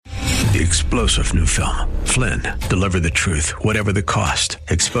The explosive new film, Flynn, deliver the truth, whatever the cost.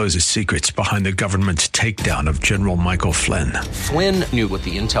 Exposes secrets behind the government's takedown of General Michael Flynn. Flynn knew what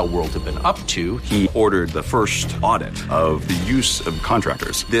the intel world had been up to. He ordered the first audit of the use of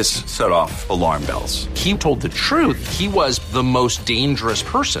contractors. This set off alarm bells. He told the truth. He was the most dangerous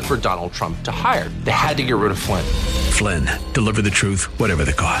person for Donald Trump to hire. They had to get rid of Flynn. Flynn, deliver the truth, whatever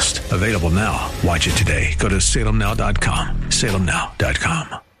the cost. Available now. Watch it today. Go to salemnow.com.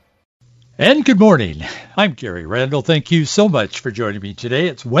 salemnow.com. And good morning. I'm Gary Randall. Thank you so much for joining me today.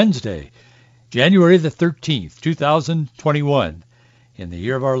 It's Wednesday, January the 13th, 2021, in the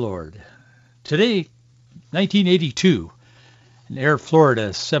year of our Lord. Today, 1982, an Air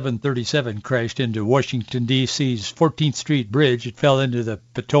Florida 737 crashed into Washington, D.C.'s 14th Street Bridge. It fell into the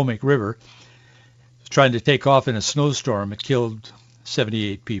Potomac River. It was trying to take off in a snowstorm. It killed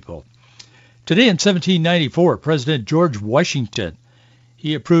 78 people. Today in 1794, President George Washington,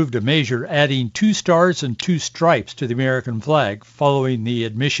 he approved a measure adding 2 stars and 2 stripes to the American flag following the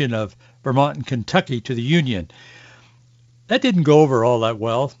admission of Vermont and Kentucky to the Union. That didn't go over all that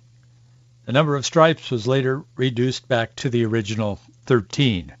well. The number of stripes was later reduced back to the original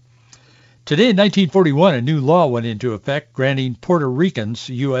 13. Today in 1941, a new law went into effect granting Puerto Ricans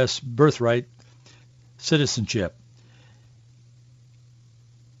U.S. birthright citizenship.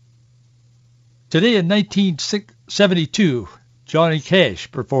 Today in 1972, Johnny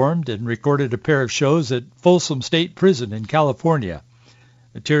Cash performed and recorded a pair of shows at Folsom State Prison in California.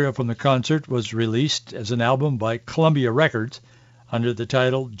 Material from the concert was released as an album by Columbia Records under the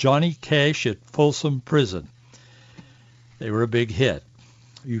title Johnny Cash at Folsom Prison. They were a big hit.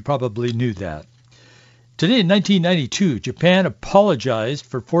 You probably knew that. Today in 1992, Japan apologized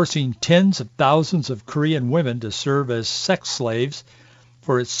for forcing tens of thousands of Korean women to serve as sex slaves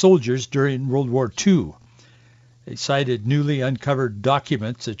for its soldiers during World War II. They cited newly uncovered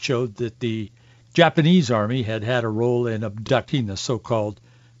documents that showed that the Japanese army had had a role in abducting the so-called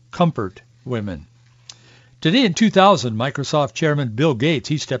comfort women. Today in 2000, Microsoft chairman Bill Gates,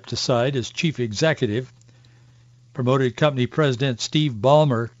 he stepped aside as chief executive, promoted company president Steve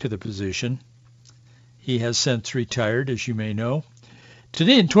Ballmer to the position. He has since retired, as you may know.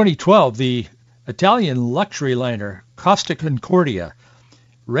 Today in 2012, the Italian luxury liner Costa Concordia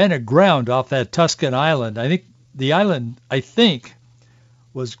ran aground off that Tuscan island. The island,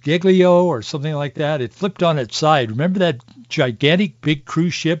 was Giglio or something like that. It flipped on its side. Remember that gigantic big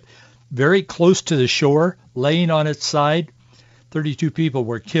cruise ship very close to the shore, laying on its side? 32 people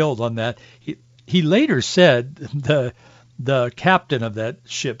were killed on that. He later said, the captain of that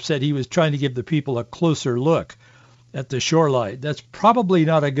ship said he was trying to give the people a closer look at the shoreline. That's probably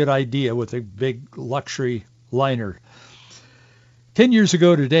not a good idea with a big luxury liner. 10 years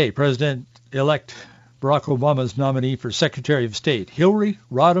ago today, President-elect Barack Obama's nominee for Secretary of State, Hillary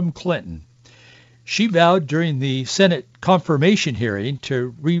Rodham Clinton, she vowed during the Senate confirmation hearing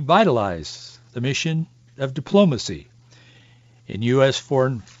to revitalize the mission of diplomacy in U.S.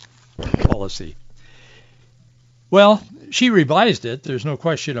 foreign policy. Well, she revised it. There's no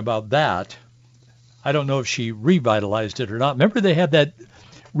question about that. I don't know if she revitalized it or not. Remember they had that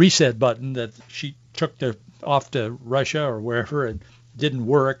reset button that she took off to Russia or wherever and didn't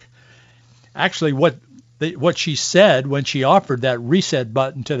work. Actually, what she said when she offered that reset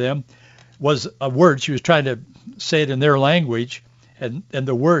button to them was a word. She was trying to say it in their language, and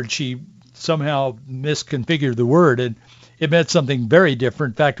the word, she somehow misconfigured the word, and it meant something very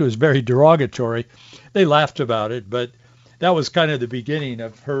different. In fact, it was very derogatory. They laughed about it, but that was kind of the beginning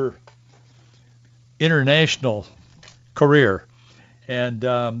of her international career. And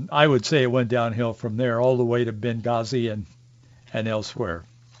I would say it went downhill from there all the way to Benghazi and elsewhere.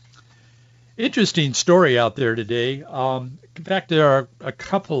 Interesting story out there today. In fact, there are a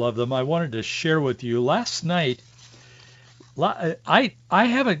couple of them I wanted to share with you. Last night, I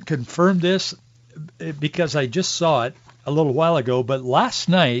haven't confirmed this because I just saw it a little while ago, but last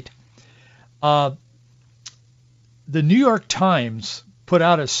night, the New York Times put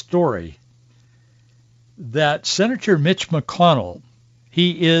out a story that Senator Mitch McConnell,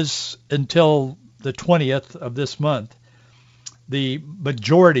 he is, until the 20th of this month, the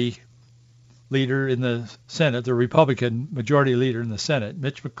majority leader in the Senate, the Republican majority leader in the Senate,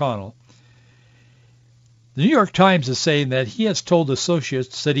 Mitch McConnell. The New York Times is saying that he has told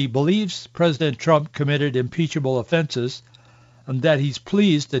associates that he believes President Trump committed impeachable offenses and that he's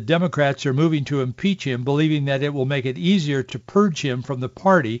pleased that Democrats are moving to impeach him, believing that it will make it easier to purge him from the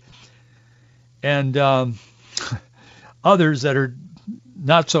party, and others that are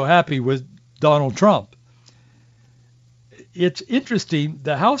not so happy with Donald Trump. it's interesting.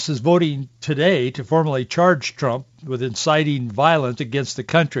 The House is voting today to formally charge Trump with inciting violence against the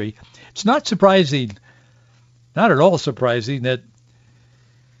country. It's not surprising, not at all surprising, that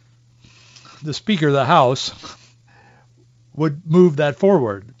the Speaker of the House would move that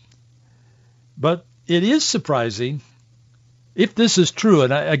forward. But it is surprising if this is true.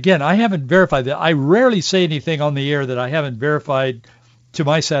 And I haven't verified that. I rarely say anything on the air that I haven't verified to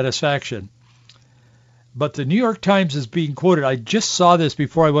my satisfaction. But the New York Times is being quoted. I just saw this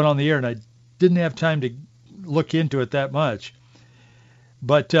before I went on the air, and I didn't have time to look into it that much.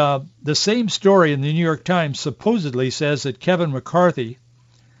 But the same story in the New York Times supposedly says that Kevin McCarthy,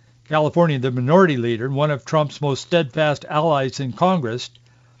 California, the minority leader, one of Trump's most steadfast allies in Congress,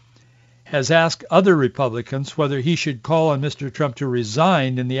 has asked other Republicans whether he should call on Mr. Trump to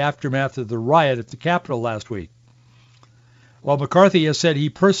resign in the aftermath of the riot at the Capitol last week. While McCarthy has said he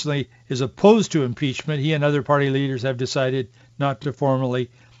personally is opposed to impeachment, he and other party leaders have decided not to formally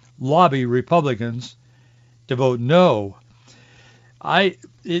lobby Republicans to vote no.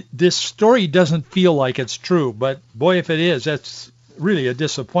 This story doesn't feel like it's true, but boy, if it is, that's really a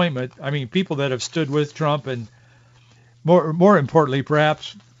disappointment. I mean, people that have stood with Trump, and more importantly,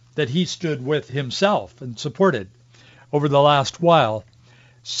 perhaps, that he stood with himself and supported over the last while,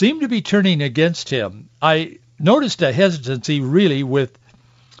 seem to be turning against him. I noticed a hesitancy really with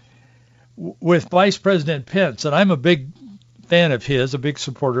Vice President Pence, and I'm a big fan of his, a big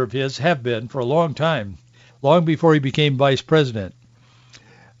supporter of his, have been for a long time, long before he became vice president.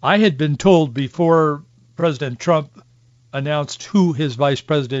 I had been told before President Trump announced who his vice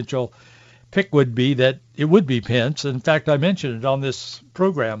presidential pick would be that it would be Pence. In fact, I mentioned it on this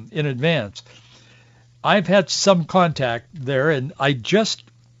program in advance. I've had some contact there, and I just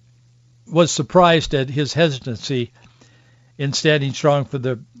was surprised at his hesitancy in standing strong for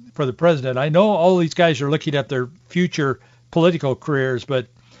the president. I know all these guys are looking at their future political careers, but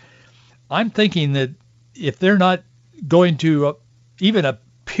I'm thinking that if they're not going to even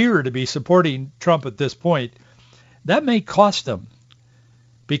appear to be supporting Trump at this point, that may cost them,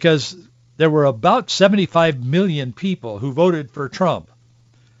 because there were about 75 million people who voted for Trump.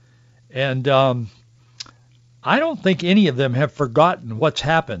 And I don't think any of them have forgotten what's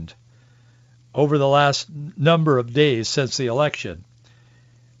happened over the last number of days since the election.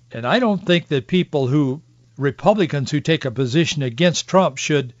 And I don't think that Republicans who take a position against Trump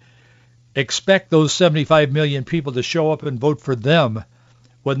should expect those 75 million people to show up and vote for them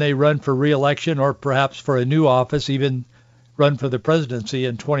when they run for re-election, or perhaps for a new office, even run for the presidency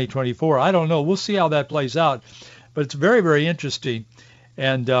in 2024. I don't know. We'll see how that plays out. But it's very, very interesting.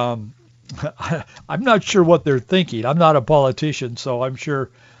 And I'm not sure what they're thinking. I'm not a politician, so I'm sure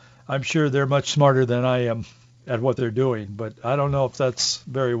they're much smarter than I am at what they're doing. But I don't know if that's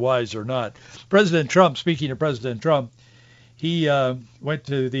very wise or not. President Trump, speaking of President Trump, he went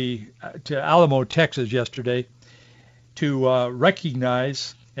to Alamo, Texas yesterday to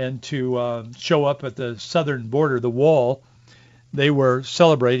recognize and to show up at the southern border, the wall. They were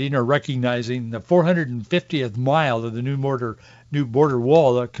celebrating or recognizing the 450th mile of the new border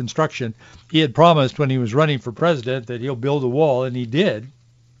wall, the construction. He had promised when he was running for president that he'll build a wall, and he did.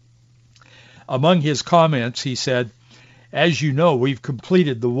 Among his comments, he said, "As you know, we've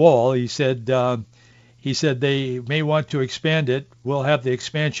completed the wall." He said they may want to expand it. We'll have the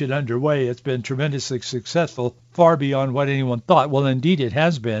expansion underway. It's been tremendously successful, far beyond what anyone thought. Well, indeed, it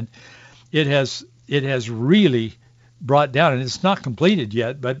has been. It has really brought down, and it's not completed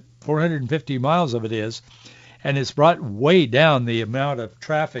yet, but 450 miles of it is, and it's brought way down the amount of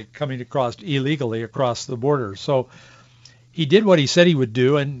traffic coming across illegally across the border. So he did what he said he would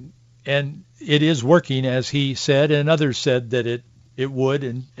do, and it is working, as he said, and others said that it would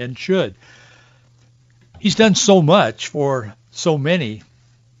and should. He's done so much for so many.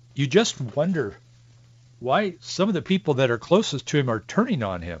 You just wonder why some of the people that are closest to him are turning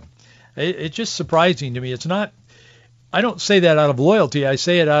on him. It's just surprising to me. It's not, I don't say that out of loyalty. I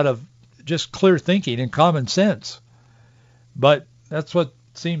say it out of just clear thinking and common sense. But that's what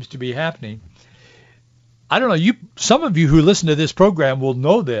seems to be happening. I don't know. Some of you who listen to this program will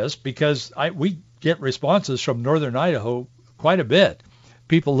know this, because we get responses from northern Idaho quite a bit.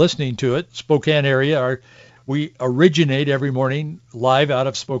 People listening to it, Spokane area, we originate every morning live out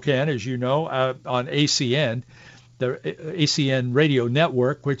of Spokane, as you know, on ACN, the ACN radio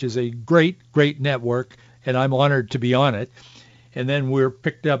network, which is a great, great network, and I'm honored to be on it. And then we're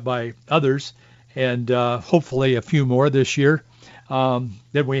picked up by others, and hopefully a few more this year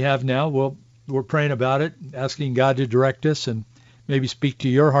than we have now. We're praying about it, asking God to direct us and maybe speak to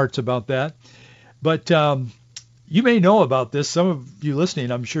your hearts about that. But you may know about this. Some of you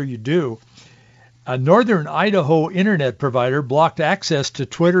listening, I'm sure you do. A northern Idaho internet provider blocked access to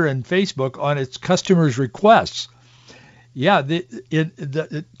Twitter and Facebook on its customers' requests. Yeah, the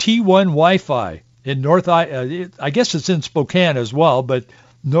T1 Wi-Fi in I guess it's in Spokane as well, but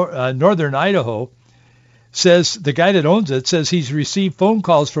northern Idaho says the guy that owns it says he's received phone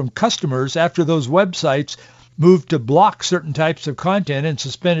calls from customers after those websites moved to block certain types of content and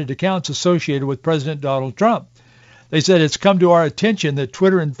suspended accounts associated with President Donald Trump. They said it's come to our attention that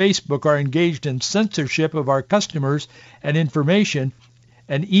Twitter and Facebook are engaged in censorship of our customers and information.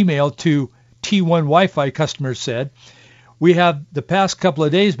 An email to T1 Wi-Fi customers said, we have the past couple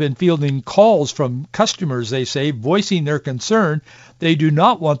of days been fielding calls from customers, they say, voicing their concern. They do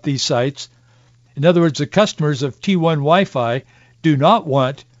not want these sites. In other words, the customers of T1 Wi-Fi do not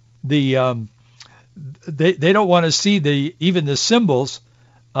want they don't want to see even the symbols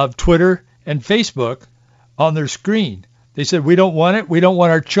of Twitter and Facebook on their screen. They said, we don't want it. We don't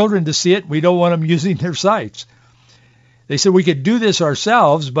want our children to see it. We don't want them using their sites. They said we could do this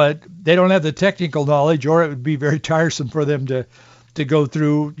ourselves, but they don't have the technical knowledge, or it would be very tiresome for them to go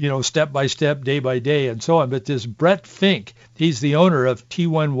through, step by step, day by day, and so on. But this Brett Fink, he's the owner of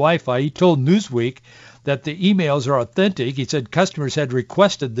T1 Wi-Fi. He told Newsweek that the emails are authentic. He said customers had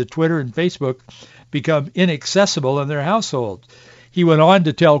requested that Twitter and Facebook become inaccessible in their households. He went on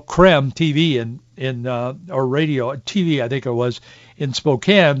to tell KREM TV or radio TV, I think it was, in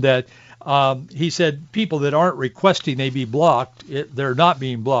Spokane that he said people that aren't requesting they be blocked, they're not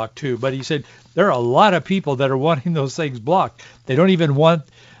being blocked too. But he said there are a lot of people that are wanting those things blocked. They don't even want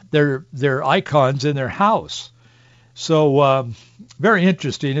their icons in their house. So very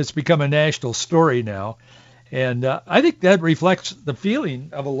interesting. It's become a national story now. And I think that reflects the feeling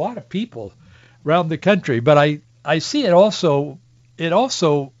of a lot of people around the country. But I see it also,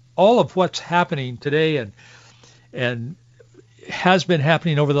 all of what's happening today and has been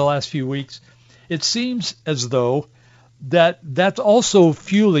happening over the last few weeks, it seems as though that's also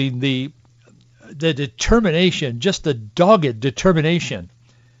fueling the determination, just the dogged determination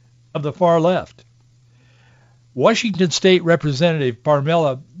of the far left. Washington State Representative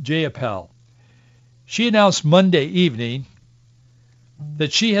Parmela Jayapal, she announced Monday evening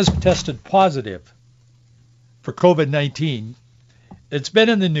that she has tested positive for COVID-19. It's been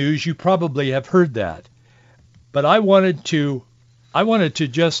in the news. You probably have heard that. But I wanted to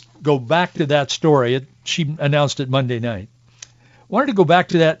just go back to that story. She announced it Monday night. I wanted to go back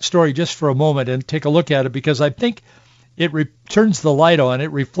to that story just for a moment and take a look at it because I think it turns the light on.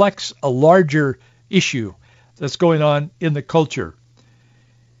 It reflects a larger issue that's going on in the culture.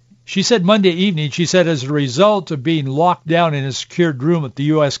 She said Monday evening, as a result of being locked down in a secured room at the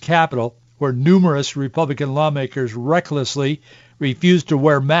U.S. Capitol, where numerous Republican lawmakers recklessly refused to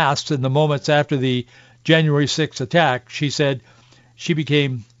wear masks in the moments after the January 6th attack, she said she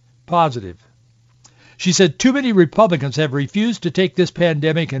became positive. She said too many Republicans have refused to take this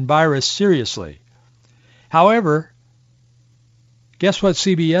pandemic and virus seriously. However, guess what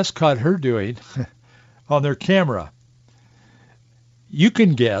CBS caught her doing on their camera? You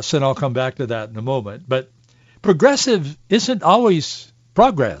can guess, and I'll come back to that in a moment, but progressive isn't always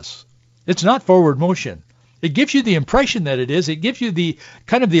progress. It's not forward motion. It gives you the impression that it is. It gives you the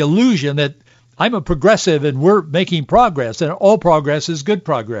kind of the illusion that I'm a progressive and we're making progress, and all progress is good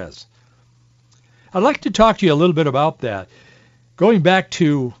progress. I'd like to talk to you a little bit about that. Going back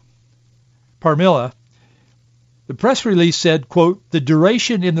to Parmela, the press release said, quote, the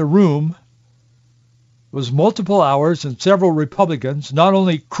duration in the room was multiple hours, and several Republicans not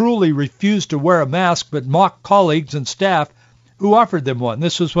only cruelly refused to wear a mask, but mocked colleagues and staff who offered them one.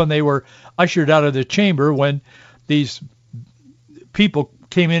 This was when they were ushered out of the chamber when these people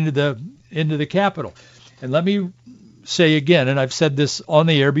came into the Capitol. And let me say again, and I've said this on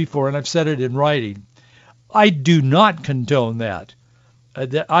the air before, and I've said it in writing, I do not condone that.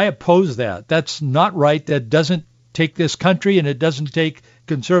 I oppose that. That's not right. That doesn't take this country, and it doesn't take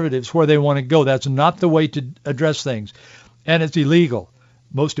conservatives where they want to go. That's not the way to address things. And it's illegal,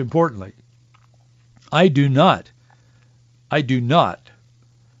 most importantly. I do not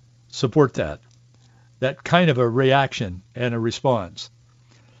support that kind of a reaction and a response.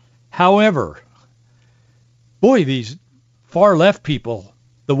 However, boy, these far left people,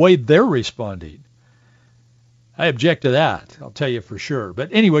 the way they're responding, I object to that, I'll tell you for sure. But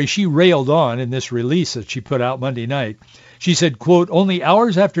anyway, she railed on in this release that she put out Monday night. She said, quote, only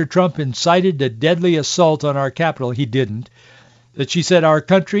hours after Trump incited a deadly assault on our Capitol, he didn't, that she said our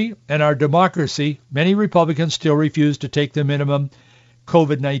country and our democracy, many Republicans still refuse to take the minimum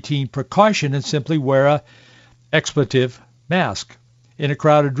COVID-19 precaution and simply wear a expletive mask in a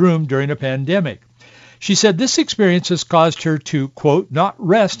crowded room during a pandemic. She said this experience has caused her to, quote, not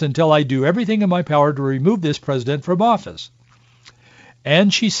rest until I do everything in my power to remove this president from office.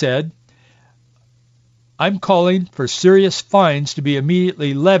 And she said, I'm calling for serious fines to be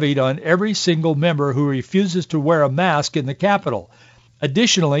immediately levied on every single member who refuses to wear a mask in the Capitol.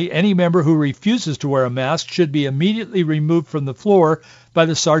 Additionally, any member who refuses to wear a mask should be immediately removed from the floor by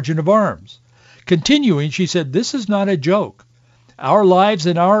the Sergeant of Arms. Continuing, she said, this is not a joke. Our lives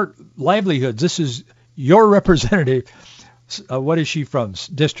and our livelihoods, this is your representative. What is she from?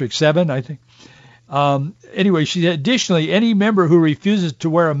 District 7, I think. Anyway, she said, additionally, any member who refuses to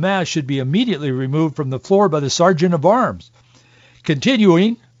wear a mask should be immediately removed from the floor by the Sergeant of Arms.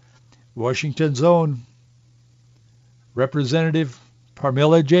 Continuing, Washington's own Representative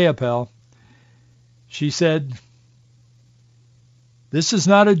Pramila Jayapal, she said, this is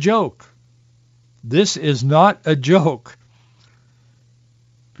not a joke. This is not a joke.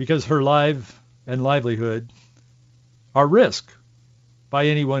 Because her life and livelihood are risked by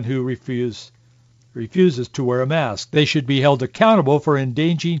anyone who refuses to wear a mask. They should be held accountable for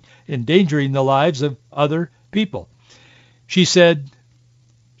endangering the lives of other people. She said,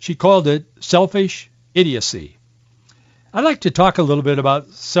 she called it selfish idiocy. I'd like to talk a little bit about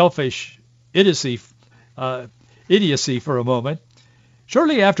selfish idiocy for a moment.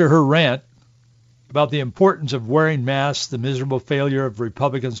 Shortly after her rant about the importance of wearing masks, the miserable failure of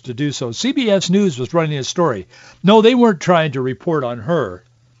Republicans to do so, CBS News was running a story. No, they weren't trying to report on her.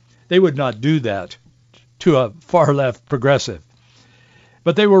 They would not do that to a far-left progressive.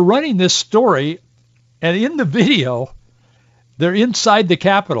 But they were running this story, and in the video, they're inside the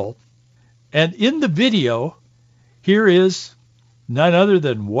Capitol, and in the video, here is none other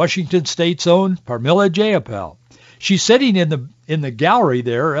than Washington State's own Pramila Jayapal. She's sitting in the gallery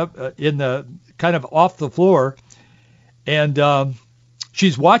there, in the kind of off the floor, and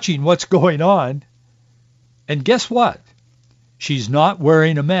she's watching what's going on. And guess what? She's not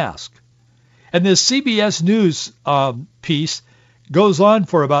wearing a mask. And this CBS News piece goes on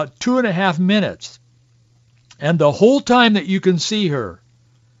for about 2.5 minutes. And the whole time that you can see her,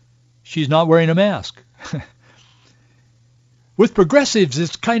 she's not wearing a mask. With progressives,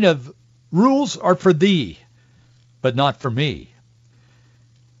 it's kind of rules are for thee, but not for me.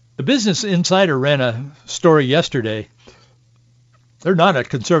 The Business Insider ran a story yesterday. They're not a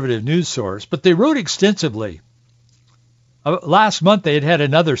conservative news source, but they wrote extensively. Last month they had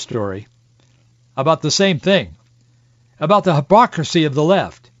another story about the same thing, about the hypocrisy of the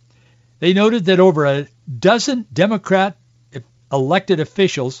left. They noted that over a dozen Democrat elected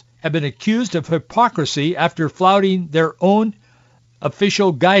officials have been accused of hypocrisy after flouting their own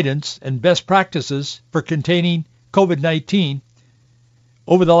official guidance and best practices for containing COVID-19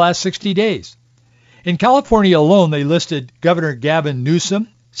 over the last 60 days. In California alone, they listed Governor Gavin Newsom,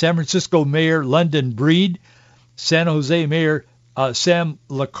 San Francisco Mayor London Breed, San Jose Mayor Sam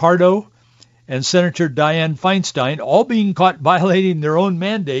Liccardo, and Senator Dianne Feinstein, all being caught violating their own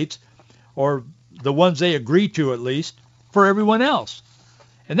mandates, or the ones they agree to at least, for everyone else.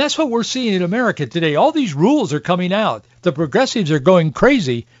 And that's what we're seeing in America today. All these rules are coming out. The progressives are going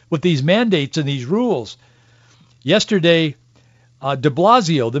crazy with these mandates and these rules. Yesterday, de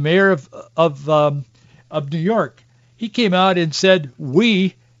Blasio, the mayor of New York, he came out and said,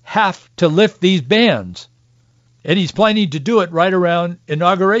 we have to lift these bans. And he's planning to do it right around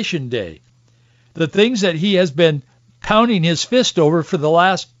Inauguration Day. The things that he has been pounding his fist over for the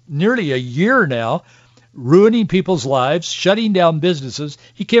last nearly a year now, ruining people's lives, shutting down businesses.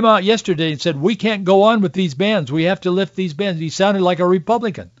 He came out yesterday and said, we can't go on with these bans. We have to lift these bans. He sounded like a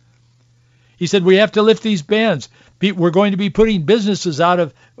Republican. He said, we have to lift these bans. We're going to be putting businesses out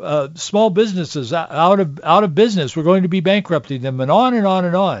of, small businesses out of business. We're going to be bankrupting them, and on and on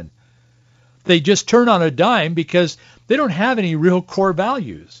and on. They just turn on a dime because they don't have any real core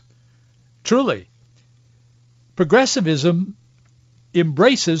values. Truly. Progressivism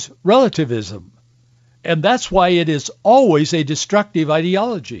embraces relativism. And that's why it is always a destructive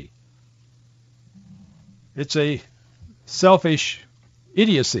ideology. It's a selfish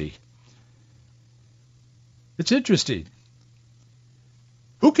idiocy. It's interesting.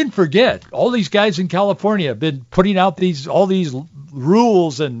 Who can forget? All these guys in California have been putting out all these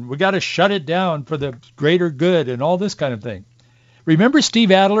rules, and we got to shut it down for the greater good and all this kind of thing. Remember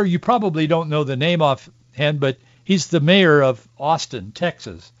Steve Adler? You probably don't know the name offhand, but he's the mayor of Austin,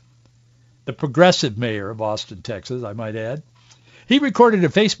 Texas. The progressive mayor of Austin, Texas, I might add. He recorded a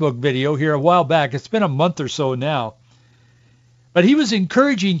Facebook video here a while back. It's been a month or so now. But he was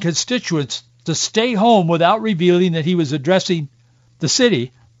encouraging constituents to stay home without revealing that he was addressing the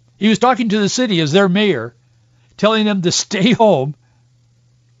city. He was talking to the city as their mayor, telling them to stay home.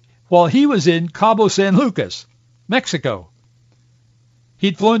 while he was in Cabo San Lucas, Mexico.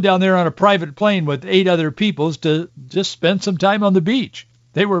 He'd flown down there on a private plane with 8 other people to just spend some time on the beach.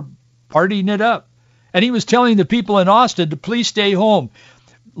 They were partying it up. And he was telling the people in Austin to please stay home.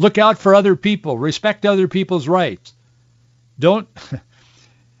 Look out for other people. Respect other people's rights. Don't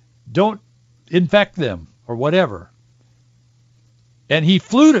infect them or whatever. And he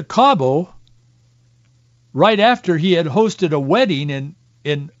flew to Cabo right after he had hosted a wedding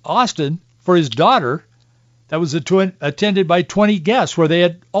in Austin for his daughter that was attended by 20 guests, where they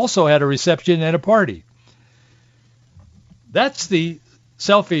had also had a reception and a party. That's the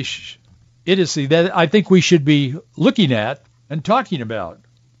selfish idiocy that I think we should be looking at and talking about,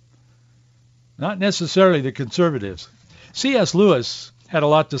 not necessarily the conservatives. C.S. Lewis had a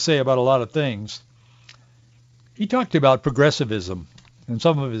lot to say about a lot of things. He talked about progressivism in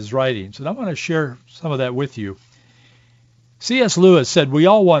some of his writings, and I want to share some of that with you. C.S. Lewis said, we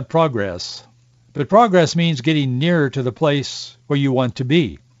all want progress, but progress means getting nearer to the place where you want to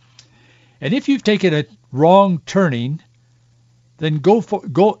be. And if you've taken a wrong turning, then go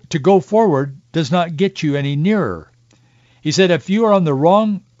forward does not get you any nearer. He said, if you are on the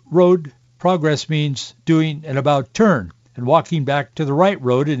wrong road, progress means doing an about turn and walking back to the right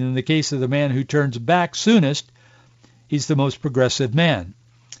road. And in the case of the man who turns back soonest, he's the most progressive man.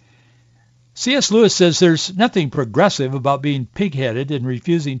 C.S. Lewis says there's nothing progressive about being pig-headed and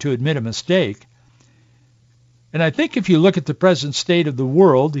refusing to admit a mistake. And I think if you look at the present state of the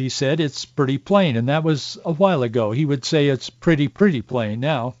world, he said, it's pretty plain. And that was a while ago. He would say it's pretty plain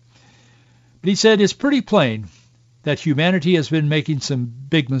now. But he said it's pretty plain that humanity has been making some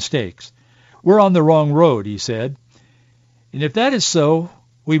big mistakes. We're on the wrong road, he said. And if that is so,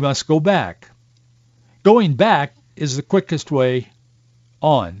 we must go back. Going back is the quickest way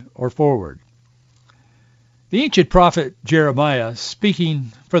on or forward. The ancient prophet Jeremiah,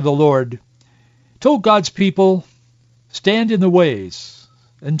 speaking for the Lord, told God's people, stand in the ways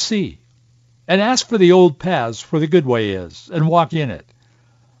and see, and ask for the old paths where the good way is, and walk in it.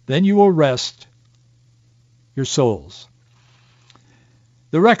 Then you will rest your souls.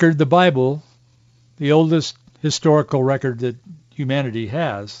 The record, the Bible, the oldest historical record that humanity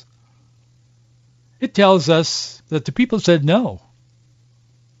has, it tells us that the people said no.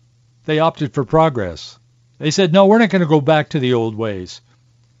 They opted for progress. They said, no, we're not going to go back to the old ways.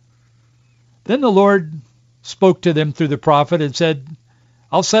 Then the Lord spoke to them through the prophet and said,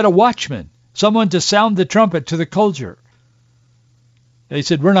 I'll set a watchman, someone to sound the trumpet to the culture. They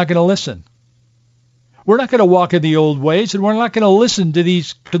said, we're not going to listen. We're not going to walk in the old ways, and we're not going to listen to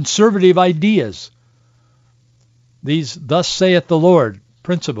these conservative ideas, these thus saith the Lord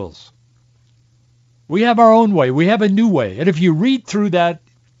principles. We have our own way. We have a new way. And if you read through that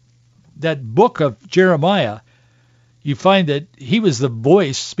book of Jeremiah, you find that he was the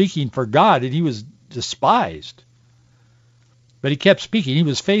voice speaking for God, and he was despised. But he kept speaking. He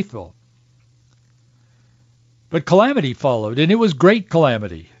was faithful. But calamity followed, and it was great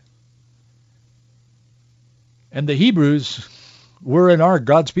calamity. And the Hebrews were and are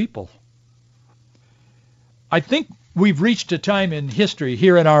God's people. I think we've reached a time in history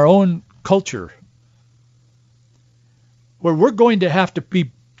here in our own culture where we're going to have to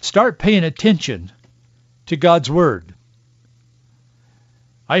start paying attention to God's Word.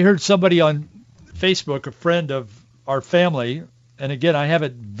 I heard somebody on Facebook, a friend of our family, and again, I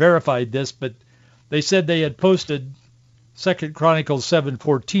haven't verified this, but they said they had posted 2 Chronicles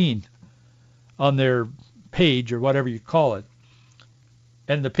 7:14 on their page, or whatever you call it,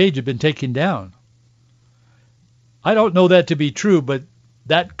 and the page had been taken down. I don't know that to be true, but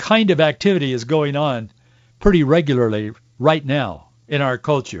that kind of activity is going on pretty regularly right now in our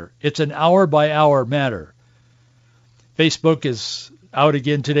culture. It's an hour-by-hour matter. Facebook is out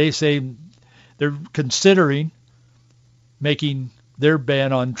again today saying they're considering making their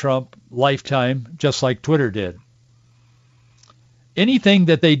ban on Trump lifetime, just like Twitter did. Anything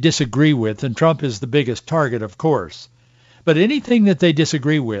that they disagree with, and Trump is the biggest target, of course, but anything that they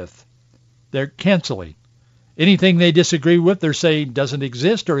disagree with, they're canceling. Anything they disagree with, they're saying doesn't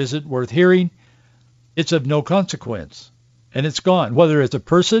exist or isn't worth hearing. It's of no consequence. And it's gone, whether it's a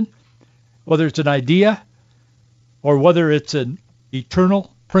person, whether it's an idea, or whether it's an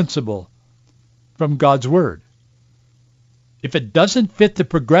eternal principle from God's Word. If it doesn't fit the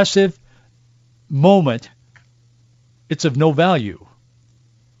progressive moment, it's of no value.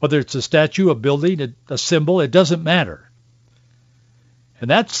 Whether it's a statue, a building, a symbol, it doesn't matter. And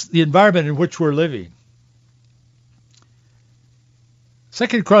that's the environment in which we're living.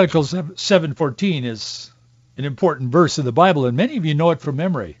 2 Chronicles 7:14 is an important verse in the Bible, and many of you know it from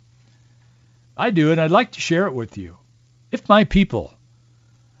memory. I do, and I'd like to share it with you. If my people,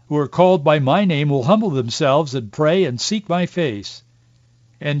 who are called by my name will humble themselves and pray and seek my face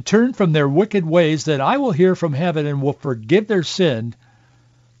and turn from their wicked ways, then I will hear from heaven and will forgive their sin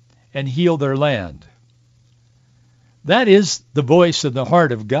and heal their land. That is the voice of the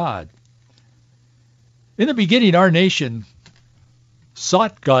heart of God. In the beginning, our nation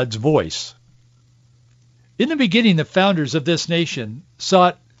sought God's voice. In the beginning, the founders of this nation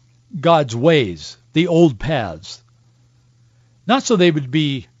sought God's ways, the old paths. Not so they would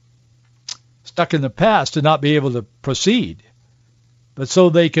be stuck in the past and not be able to proceed, but so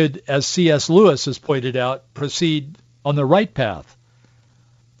they could, as C.S. Lewis has pointed out, proceed on the right path.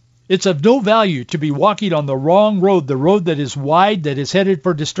 It's of no value to be walking on the wrong road, the road that is wide, that is headed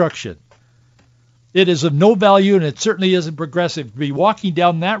for destruction. It is of no value, and it certainly isn't progressive, to be walking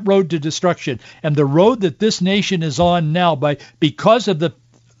down that road to destruction. And the road that this nation is on now, because of the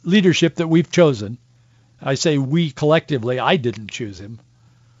leadership that we've chosen, I say we collectively, I didn't choose him,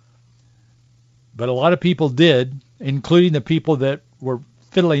 but a lot of people did, including the people that were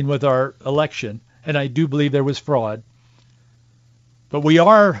fiddling with our election, and I do believe there was fraud. But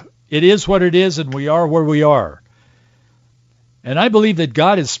it is what it is, and we are where we are. And I believe that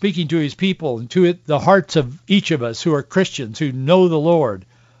God is speaking to his people and to the hearts of each of us who are Christians, who know the Lord,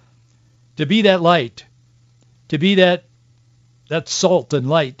 to be that light, to be that salt and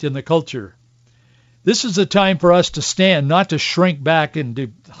light in the culture. This is a time for us to stand, not to shrink back and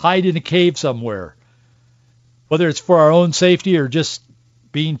to hide in a cave somewhere, whether it's for our own safety or just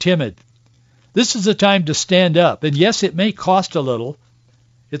being timid. This is a time to stand up. And yes, it may cost a little.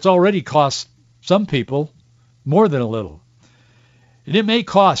 It's already cost some people more than a little. And it may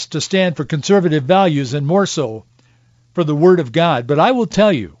cost to stand for conservative values and more so for the Word of God. But I will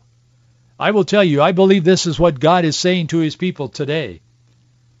tell you, I believe this is what God is saying to his people today.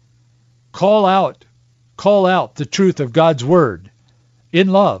 Call out the truth of God's Word in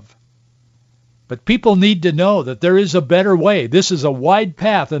love. But people need to know that there is a better way. This is a wide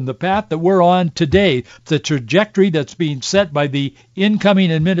path, and the path that we're on today, the trajectory that's being set by the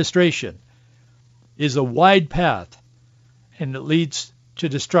incoming administration, is a wide path, and it leads to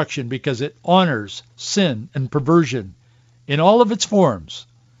destruction because it honors sin and perversion in all of its forms.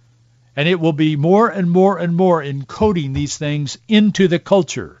 And it will be more and more and more encoding these things into the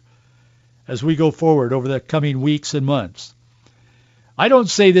culture as we go forward over the coming weeks and months. I don't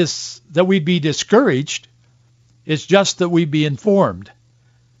say this that we be discouraged. It's just that we be informed.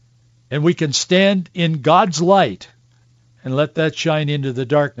 And we can stand in God's light and let that shine into the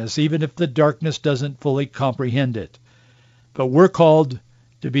darkness, even if the darkness doesn't fully comprehend it. But we're called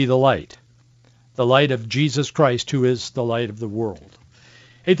to be the light of Jesus Christ, who is the light of the world.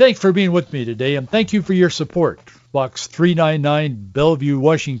 Hey, thanks for being with me today, and thank you for your support. Box 399, Bellevue,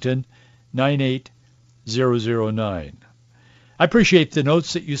 Washington, 98009. I appreciate the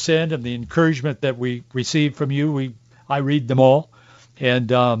notes that you send and the encouragement that we receive from you. I read them all,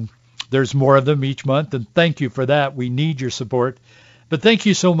 and there's more of them each month, and thank you for that. We need your support. But thank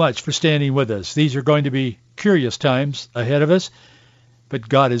you so much for standing with us. These are going to be curious times ahead of us, but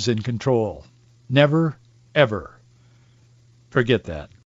God is in control. Never, ever forget that.